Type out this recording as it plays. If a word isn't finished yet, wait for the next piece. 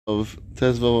of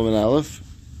Tezvav and Aleph.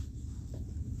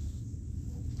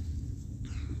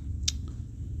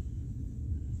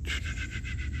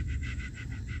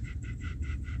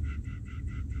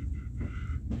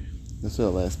 Let's do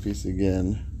the last piece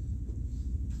again.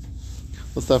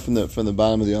 Let's start from the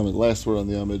bottom of the Amid. Last word on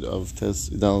the Amid of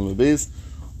Tez Yidal Mabiz.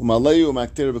 Umalayu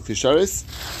umaktir b'klisharis.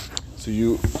 So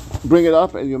you bring it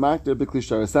up and you maktir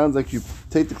b'klisharis. Sounds like you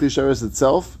take the klisharis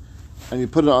itself and you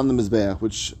put it on the mizbeach,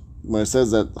 which when it says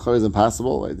that chayil is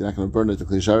impossible, right? You're not going to burn it to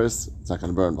klisharis. It's not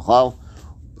going to burn b'chlal.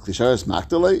 Klisharis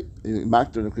maktir, you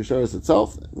maktir the klisharis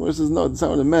itself. Where it says no, that's not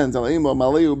what it meant.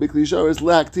 Umalayu b'klisharis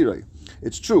le'aktirei.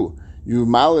 It's true. You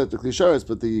mal the klisharis,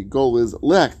 but the goal is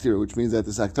le'aktir, which means that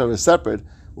this aktar is separate.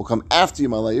 Will come after you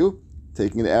malayu,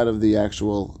 taking it out of the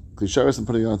actual klisharis and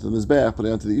putting it onto the mizbeach,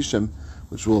 putting it onto the ishim,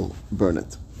 which will burn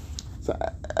it. So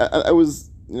I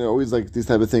was, always like these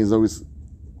type of things. Always,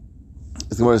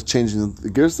 it's more as changing the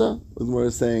girsa. It was more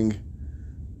as saying,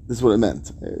 this is what it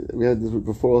meant. We had this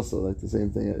before also, like the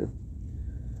same thing.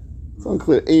 It's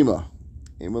unclear. Ema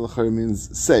l'chari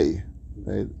means say,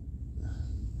 right?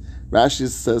 Rashi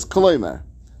says koloimer.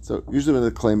 So usually when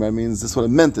the koloimer means this is what it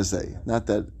meant to say, not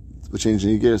that we're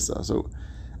changing the girsa. So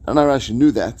I don't know how Rashi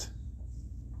knew that.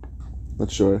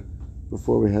 Not sure.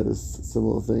 Before we had this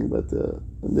similar thing, but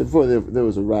before there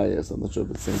was a raya, so I'm not sure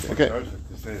if it's the same thing. Okay.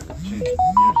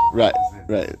 Right.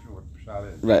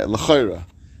 L'chayra.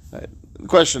 Right. The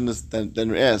question is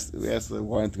then we asked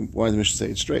why didn't the Mishnah say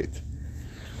it straight?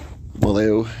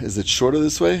 Malayu, is it shorter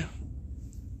this way?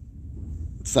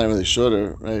 It's not really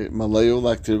shorter, right? Malayu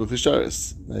laktir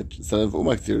b'klisharis. Right? Instead of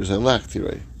umaktir, it's laktir,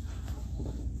 right?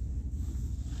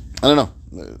 I don't know.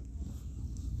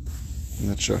 I'm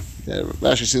not sure. Yeah,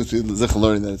 Rashi seems to be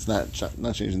learning that it's not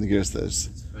changing the gears. It's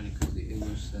funny because the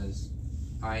English says,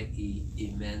 i.e.,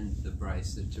 amend the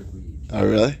brisa to read. Oh,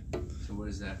 really? So what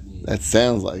does that mean? That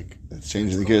sounds like it's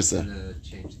changing the gears.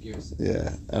 Change the gears.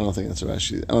 Yeah, I don't think that's what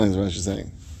Rashi. I don't think that's what Rashi's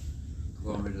saying.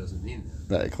 Klomer doesn't mean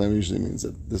that. Right, Klomer usually means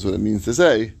that this is what it means to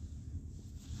say.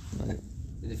 Right.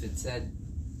 And if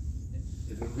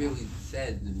it really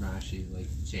said in Rashi, like,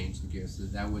 change the gears, so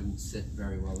that wouldn't sit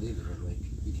very well either. Like,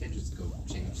 you can't just go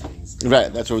change things.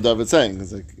 Right, that's what David's saying.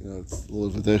 It's like, it's a little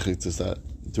bit difficult to start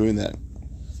doing that.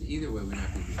 So either way, we're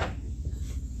not going to be happy.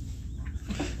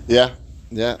 Yeah.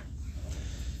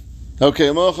 Okay,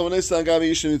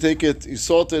 you take it, you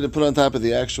salt it, and put it on top of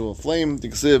the actual flame.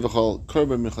 First, you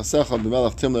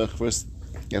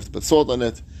have to put salt on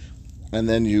it, and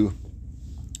then you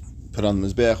put on the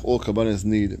mizbeach. All kabbanis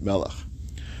need melech.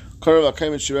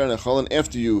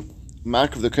 After you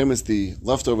mark of the kaimis, the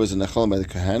leftovers in nechalim by the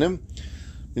kahanim,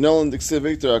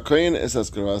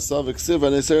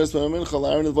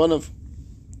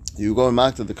 you go and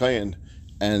mark to the kain,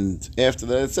 and after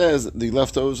that it says the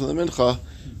leftovers of the mincha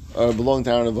belong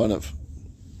to Aaron Avanav.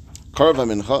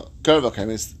 Karva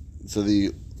kaimis. So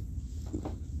the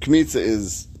kmitza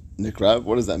is nikrav.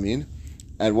 What does that mean?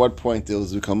 At what point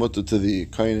does it become mutter to the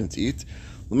kainim to eat?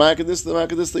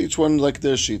 Each one like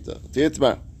their shita.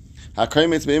 At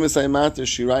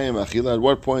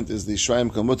what point is the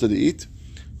shirayim kamuta to eat?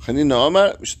 When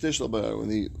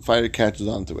the fire catches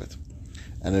onto it.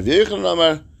 And if when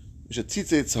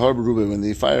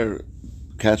the fire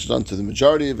catches onto the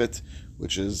majority of it,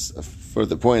 which is a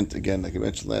further point, again, like I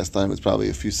mentioned last time, it's probably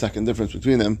a few second difference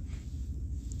between them.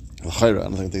 I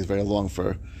don't think it takes very long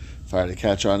for fire to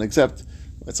catch on, except,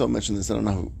 I saw mention this, I don't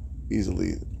know how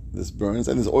easily this burns,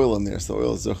 and there's oil in there, so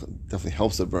oil definitely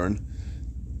helps it burn.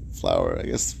 Flour, I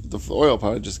guess the oil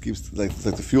part just keeps like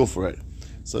the fuel for it,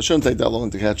 so it shouldn't take that long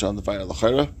to catch on the fire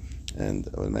l'chayra, and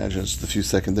I would imagine it's just a few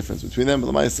second difference between them. But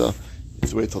the ma'isa, you have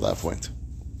to wait till that point.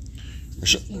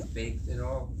 Is it baked at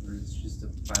all, or it's just a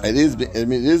pile? It is. It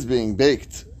is being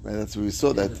baked. Right? That's what we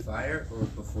saw. That the fire or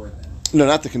before that? No,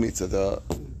 not the kmitza. You're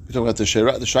talking about the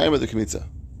shayim or the kmitza?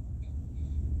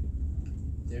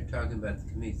 They're talking about the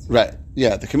kmitza. Right.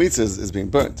 Yeah, the kmitza is being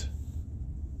burnt.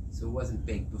 So it wasn't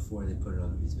baked before they put it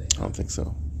on the mizbeach? I don't think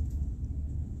so.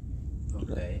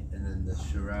 Okay, and then the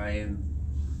shirayim,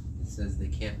 it says they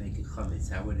can't make it chametz.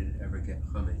 How would it ever get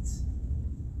chametz?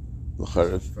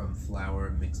 From flour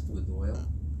mixed with oil?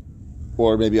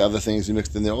 Or maybe other things you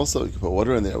mixed in there also. You can put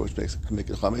water in there, which can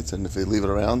make it chametz, and if they leave it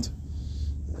around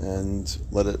and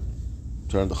let it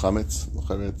turn to chametz,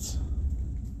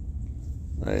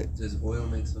 right? Does oil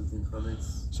make something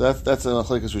chametz? So that's an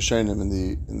achleikus rishonim in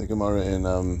the Gemara in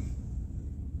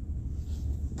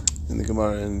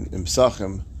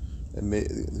Psachim.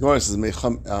 The Gemara says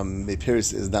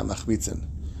meiperis is not machmitzin.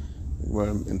 The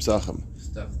Gemara in Psachim.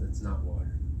 Stuff that's not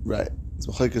water. Right. It's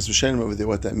achleikus rishonim over there.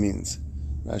 What that means?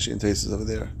 Rashi and Taisus over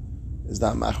there is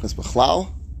that machmitz b'chlal,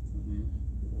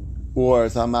 or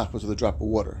it's not machmas with a drop of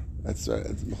water. That's right.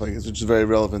 Which is very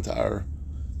relevant to our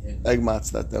egg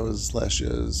mats. That was last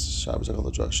year's Shabbos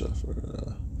Akal Drasha for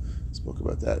spoke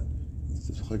about that.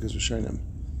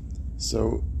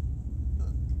 So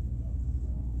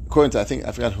according to I think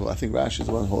Rashi is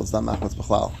the one who holds not machmas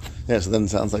b'chlal. Yeah, so then it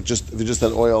sounds like if you just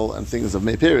had oil and things of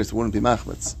meperis, it wouldn't be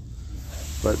machmas.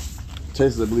 But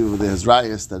Tesis, I believe, there has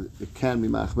rayas that it can be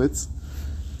machmas.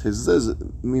 Tesis says it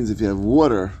means if you have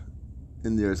water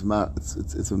in there, it's a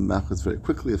machmas very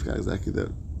quickly. If exactly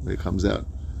that way it comes out.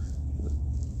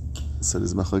 So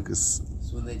there's machlokes.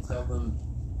 So when they tell them,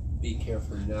 be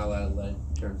careful, you're not allowed to let it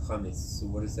turn chametz. So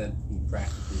what does that mean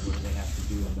practically? What do they have to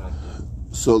do and not do?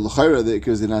 So l'chayra,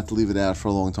 because they not to leave it out for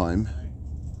a long time.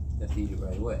 They have to eat it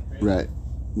right away. Right.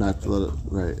 Not to let it.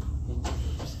 Right.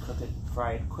 Just cook it,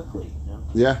 fry it quickly. You know?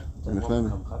 Yeah. It won't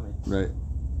become chametz. Right. You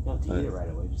don't have to eat it right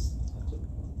away. Just have to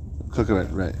cook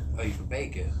it right. Oh, you can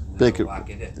bake it. Bake it. Lock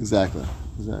it in. Exactly.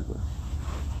 Okay.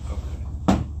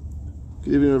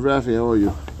 Good evening, Rafi. How are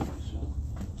you?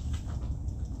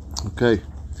 Okay.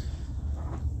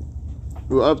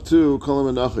 We're up to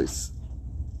Kolam Menachis.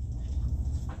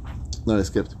 No, I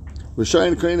skipped. We're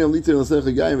showing Kraina Litin and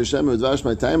Secha Gayim Vishem and Dvash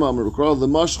my time. I'm recall the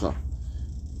Mashcha,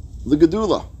 the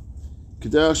Gedula,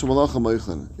 Kederach Shemalacha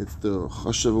Meichen. It's the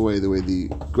Chashuv way, the way the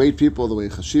great people, the way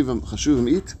Chashuvim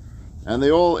eat, and they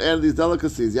all add these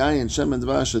delicacies, Yayin, Shem and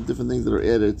Dvash, different things that are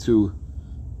added to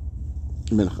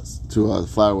Minchas, to the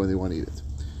flour when they want to eat it.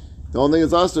 The only thing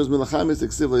is also is Milachamis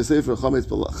Eksiv Leisefer Chametz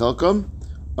Chalkam.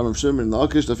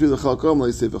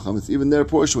 Even their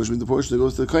portion, which means the portion that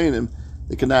goes to the Kohanim,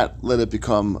 they cannot let it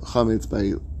become chametz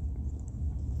by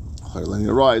letting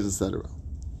it rise, etc.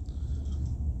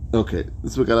 Okay,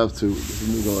 this we got up to. This is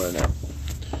move on right now.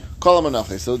 Kol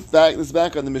menachos. So this is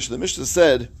back on the Mishnah. The Mishnah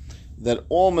said that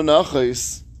all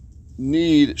menachos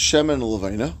need shemen and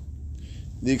levina.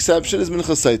 The exception is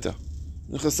minchas saita.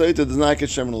 Minchas saita does not get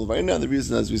shemen and levina, and the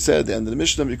reason, as we said at the end of the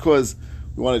Mishnah, because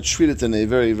we want to treat it in a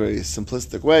very, very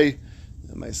simplistic way.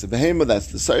 Ma'aseh behema, that's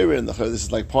the Saira, and this is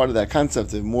like part of that concept.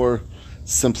 The more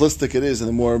simplistic it is, and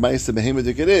the more Ma'aseh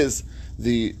behemidik it is,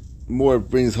 the more it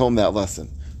brings home that lesson.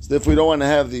 So if we don't want to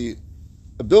have the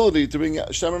ability to bring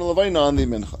Shemen and Levina on the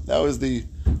Mincha, that was the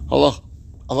halach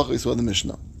we saw in the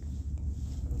Mishnah. So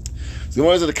the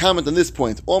Gemara has a comment on this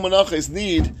point. All menachos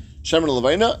need Shemen and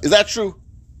Levina. Is that true?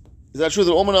 Is that true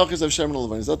that all menachos have Shemen and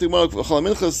Levina? Is that the Gemara of Chol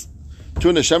Minchas?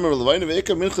 Tuna Shemer Levina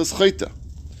ve'eka minchas chayta.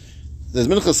 There's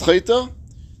minchas chayta.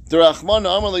 The Rachman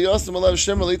Amar leYasim alav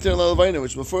Shemer leiter levina,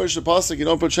 which before the pasuk you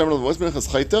don't put Shemer levina. What's minchas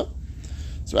chayta?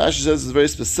 So Rashi says it's a very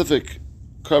specific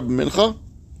carbon mincha.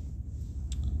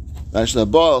 Rashi the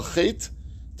baal chayt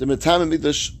the metame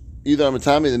migdash, either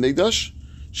metame the migdash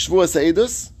shvua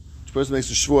seidus, which person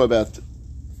makes a shvua about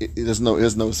he has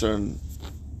no certain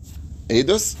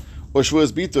edus, or shvua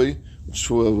is bitui.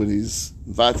 Shvua when he's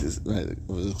vatis, right?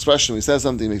 With his expression, when he says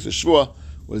something, he makes a shvua,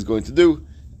 what he's going to do,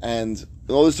 and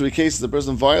in all these three cases, the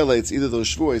person violates either those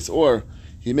shvuas or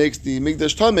he makes the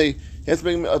migdash tamei. He has to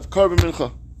bring a carbon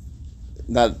mincha.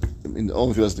 Not,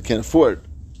 only if he can't afford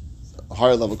a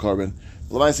higher level carbon.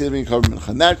 Levina says bring carbon mincha.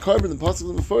 And that carbon, the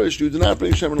pasuk before you do not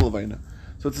bring shemen levina.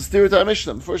 So it's a stereotype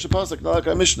Mishnah. Before the pasuk, not like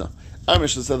our Mishnah. Our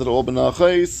Mishnah said that all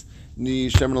benachais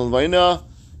need shemen levina,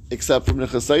 except for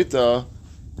minchas saita.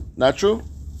 Not true.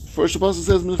 First, the pasuk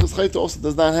says minchas chayta also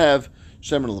does not have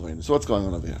shemen levina. So what's going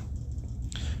on over here?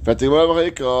 There's the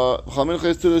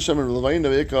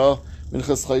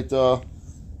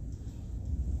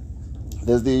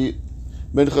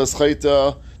minchas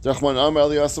chayta. Rachman Amar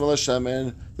Eliyasim ala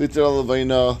shemen liter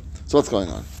levina. So what's going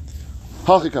on?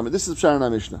 Hachikama. This is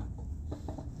Sharon Mishnah.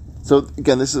 So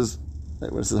again, this is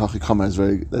when it says Hachikama is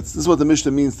very. This is what the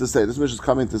Mishnah means to say. This Mishnah is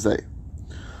coming to say.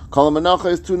 Kol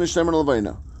menacha is tuna shemen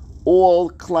levina. All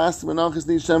class menachos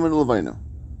need shemen levina.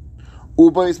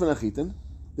 Uba is menachitin.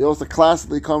 They also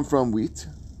classically come from wheat.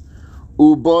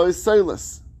 Uba is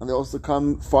silas, and they also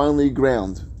come finely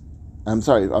ground.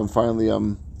 Finely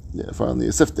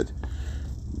sifted.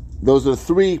 Those are the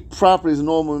three properties a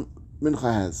normal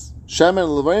mincha has: shemen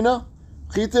levina,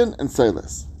 chitin, and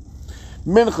silas.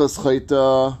 Minchas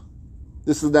chayta.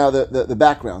 This is now the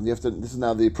background. This is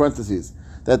now the parentheses.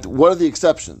 That what are the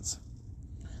exceptions?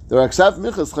 There are except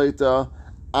minchas chayta.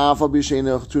 Afa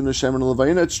b'sheinach tuna shemen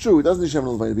levina. It's true. It doesn't need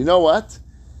shemen levina. But you know what?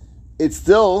 It's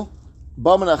still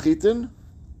baman achitin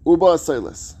uba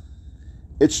silas.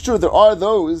 It's true. There are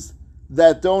those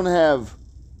that don't have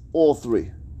all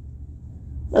three.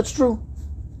 That's true.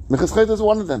 Minchas chayta is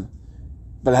one of them,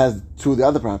 but it has two of the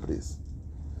other properties.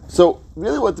 So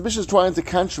really, what the Mishnah is trying to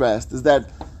contrast is that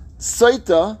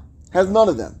saita has none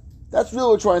of them. That's really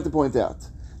what we're trying to point out.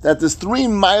 that there's 3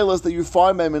 milas that you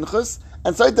find by minchas,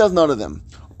 and Saita has none of them.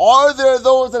 Are there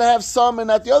those that have some and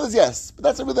not the others? Yes. But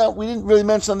that's something that we didn't really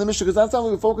mention on the Mishnah because that's not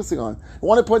what we're focusing on. I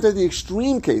want to point out the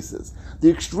extreme cases. The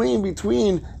extreme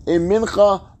between a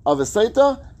mincha of a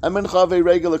Saita and mincha of a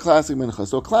regular classic mincha.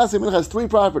 So a classic mincha has 3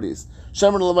 properties.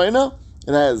 Shemer Levayna,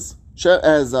 it has chita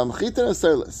and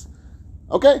seilis.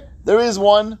 Okay? There is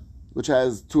one which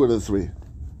has 2 out of the 3.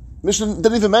 Mishnah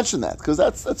didn't even mention that because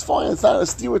that's fine. It's not a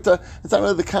steward. It's not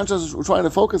really the contrast we're trying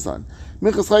to focus on.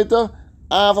 Minchas Saita.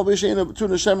 Minchas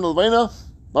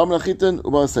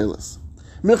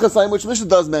Saim, which Mishnah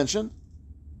does mention.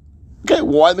 Okay,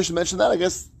 why Mishnah mention that? I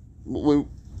guess the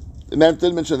man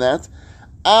did mention that.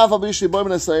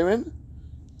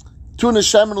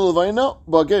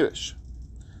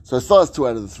 So it still has 2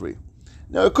 out of the 3.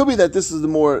 Now it could be that this is the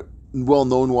more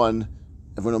well-known one.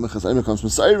 Everyone knows Minchas Saim comes from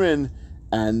Siren,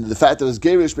 and the fact that it's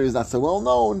Gerish maybe is not so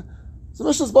well-known. So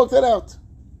Mishnah spoke that out.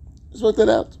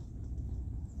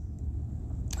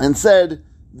 And said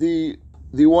the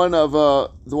one of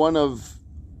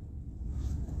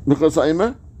Minchas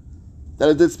Sa'imer that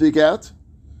it did speak out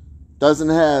doesn't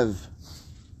have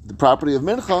the property of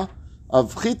mincha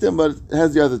of chitim, but it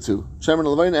has the other 2, Shemer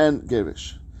Levain and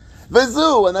Gerish.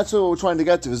 Vezu, and that's what we're trying to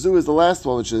get to. Vezu is the last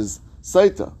one, which is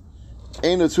Saita.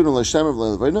 Eino Tuna LeShemer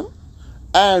Levain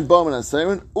and Boman and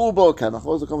Siren Ubo Kamach.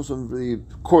 Also comes from the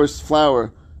coarse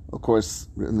flour, of course,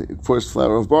 the coarse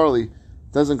flour of barley.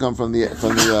 Doesn't come from the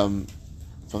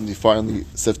finely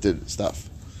sifted stuff.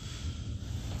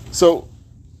 So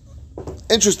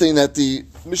interesting that the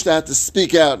Mishnah had to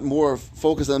speak out more,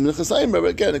 focus on Minchas Sa'imer,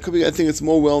 but again, it could be. I think it's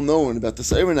more well known about the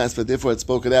Sa'imer aspect. Therefore, it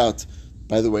spoke it out.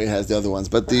 By the way, it has the other ones,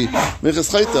 but the Minchas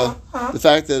Chaita, the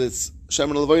fact that it's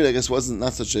Shemer Levayin, I guess, wasn't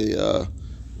not such a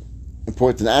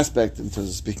important aspect in terms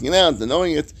of speaking it out and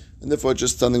knowing it, and therefore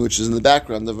just something which is in the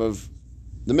background of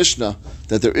the Mishnah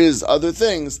that there is other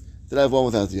things that have one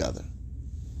without the other.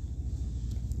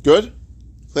 Good?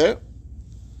 Clear?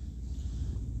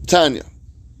 Tanya.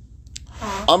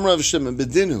 Amra v'Shimon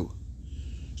bedinu.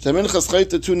 Sheminchas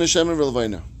chayta tuna shemen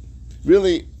v'levayna.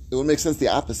 Really, it would make sense the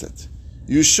opposite.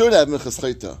 You should have minchas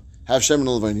chayta, have shemen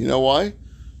v'levayna. You know why?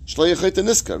 Shlaya chayta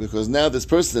niskar, because now this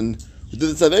person who did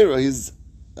the tzavera, he's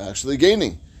actually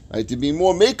gaining, right? To be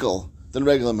more mekel than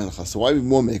regular mincha. So why be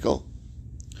more mekel?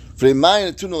 For a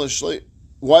mayan tuna l'shlaya,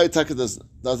 why Taka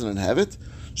doesn't have it?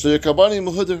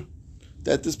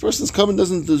 That this person's coming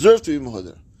doesn't deserve to be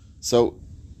muhudr. So,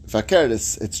 if I care,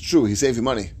 it's true, he saved you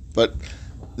money. But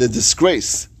the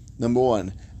disgrace, number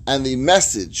one, and the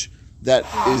message that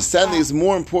is sending is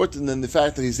more important than the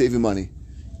fact that he saved you money.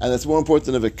 And that's more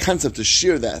important of a concept to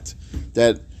share that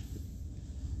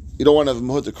you don't want to have a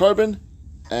muhudr carbon,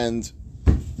 and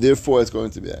therefore it's going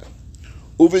to be there.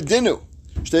 Uvidinu,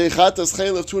 shtei chatas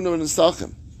chaylev tuna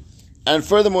v'nistachim. And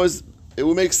furthermore, it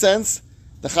will make sense,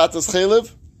 the Chatas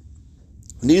Chaylev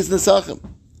needs Nesachim.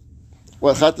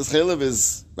 Well, Chatas Chaylev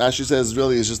is, Rashi says,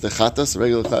 really is just a Chatas, a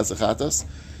regular class of Chatas.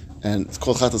 And it's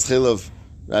called Chatas Chaylev,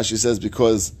 Rashi says,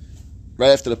 because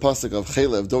right after the pasuk of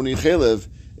Chaylev, don't eat Chaylev,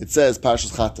 it says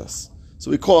Parshas Chatas.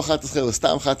 So we call Chatas Chaylev,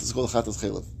 Stam Chatas is called Chatas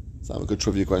Chaylev. It's not a good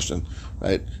trivia question,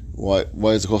 right? Why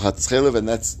is it called Chatas Chaylev? And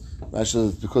that's, Rashi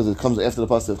says, because it comes after the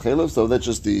pasuk of Chaylev, so that's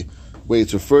just the way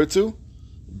it's referred to.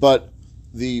 But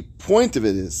the point of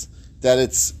it is that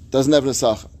it doesn't have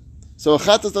nesachim. So a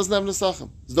chatas doesn't have nesachim.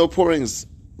 There's no pourings,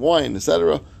 wine,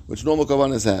 etc., which normal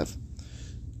kavanas have.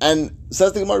 And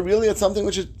says the Gemara, really, it's something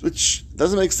which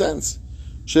doesn't make sense.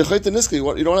 You don't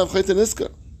have chayta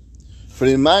niska. For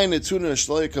in mind, it's tuna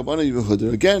shlaya kavana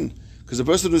yivuhuder again, because the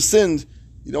person who sinned,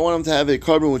 you don't want him to have a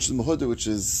carbon which is muhuder, which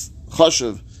is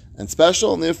chashuv and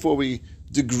special, and therefore we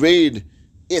degrade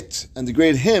it and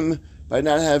degrade him by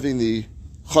not having the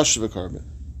chashuv carbon.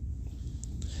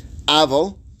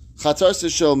 Aval chatas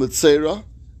shel mitzera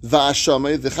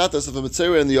va'ashamay, the chatas of a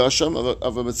mitzera and the asham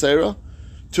of a mitzera,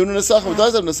 tuna nesachim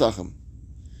does have nesachim.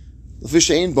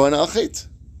 L'fishein bon al chet,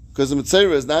 because the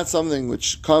mitzera is not something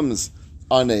which comes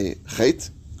on a chet.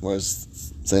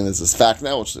 Whereas saying this is fact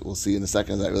now, which we'll see in a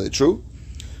second, is that really true?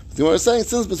 But the Gemara is saying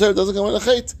since mitzera doesn't come on a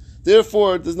chet,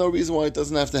 therefore there's no reason why it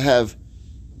doesn't have to have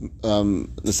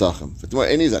nesachim. But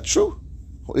any is that true?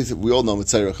 We all know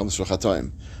mitzera comes from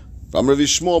chatayim. I'm Rav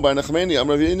Yishmael by Nachmani, I'm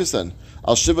Rav Yinisan.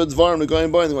 Al Shiva Dvarim, the going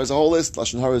by, and there's a whole list.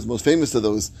 Lashon Hara is most famous of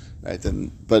those, right?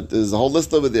 But there's a whole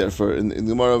list over there for in the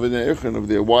Gemara of Erchan over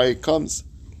there why it comes.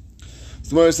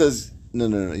 So the Gemara says,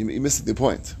 no, you're missing the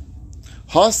point.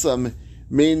 Hasam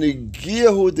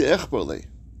meinigiyahu de'echbarle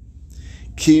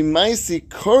ki maisi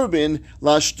korbin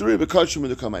lashturi bekachum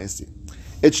medukamaisi.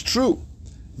 It's true.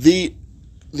 The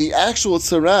actual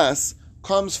tsaras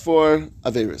comes for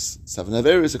Averis. 7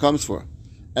 Averis it comes for.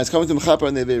 and it's coming to mechaper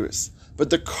and the averis. But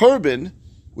the korban,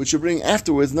 which you bring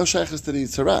afterwards, no shaykhs to the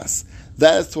tzaras.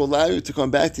 That is to allow you to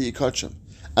come back to yikachim.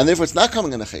 And therefore it's not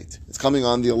coming on a chait. It's coming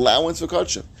on the allowance for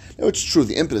kachim. Now it's true,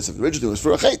 the impetus of the original was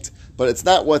for a chait, but it's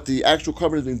not what the actual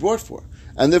korban is being brought for.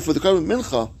 And therefore the korban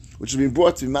mincha, which is being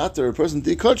brought to be matter a person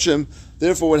to yikachim,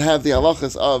 therefore would have the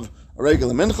halachas of a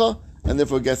regular mincha, and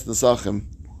therefore gets the sachim.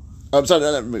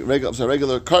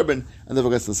 Regular korban, and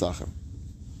therefore gets the sachim.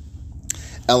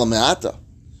 Elameata,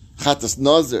 chatas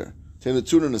nazir, tayin the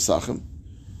tuna nesachim,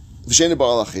 v'sheni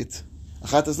ba'al achit. A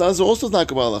chatas nazir also is not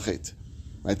ba'al achit.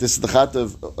 Right, this is the chat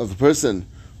of a person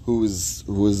who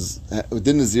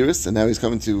did Naziris, and now he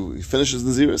finishes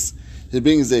Naziris. He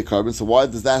brings a korban. So why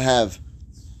does that have?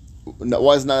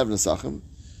 Why does it not have nesachim?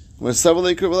 When several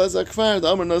ekar the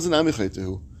Amar Nazir Nami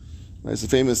Chaytehu. Right, it's a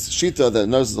famous shita that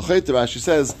Nazir Chaytehu. Rashi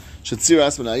says Shatzir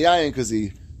Asman Ayayin because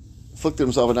he afflicted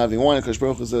himself with not having wine. Kadosh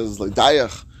Baruch Hu says like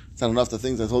Dayach. It's not enough. The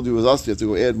things I told you was us. You have to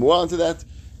go add more onto that.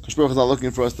 Kadosh Baruch Hu is not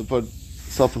looking for us to put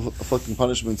self-afflicting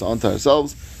punishments onto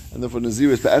ourselves, and therefore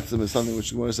Naziris Be'etzim is something which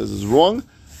the Gemara says is wrong.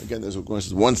 Again, there's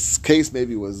one case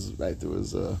maybe was right. There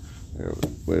was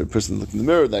where a person looked in the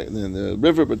mirror in the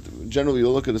river, but generally you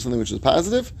look at it as something which is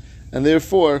positive, and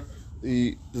therefore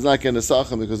he does not get a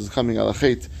sacham because it's coming al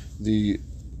achet, the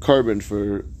korban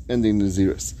for ending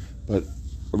Naziris. But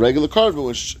a regular korban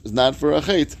which is not for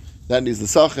achet, that needs the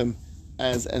sacham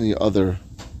as any other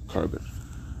korban.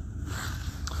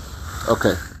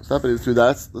 Okay, stop it through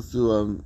that. Let's do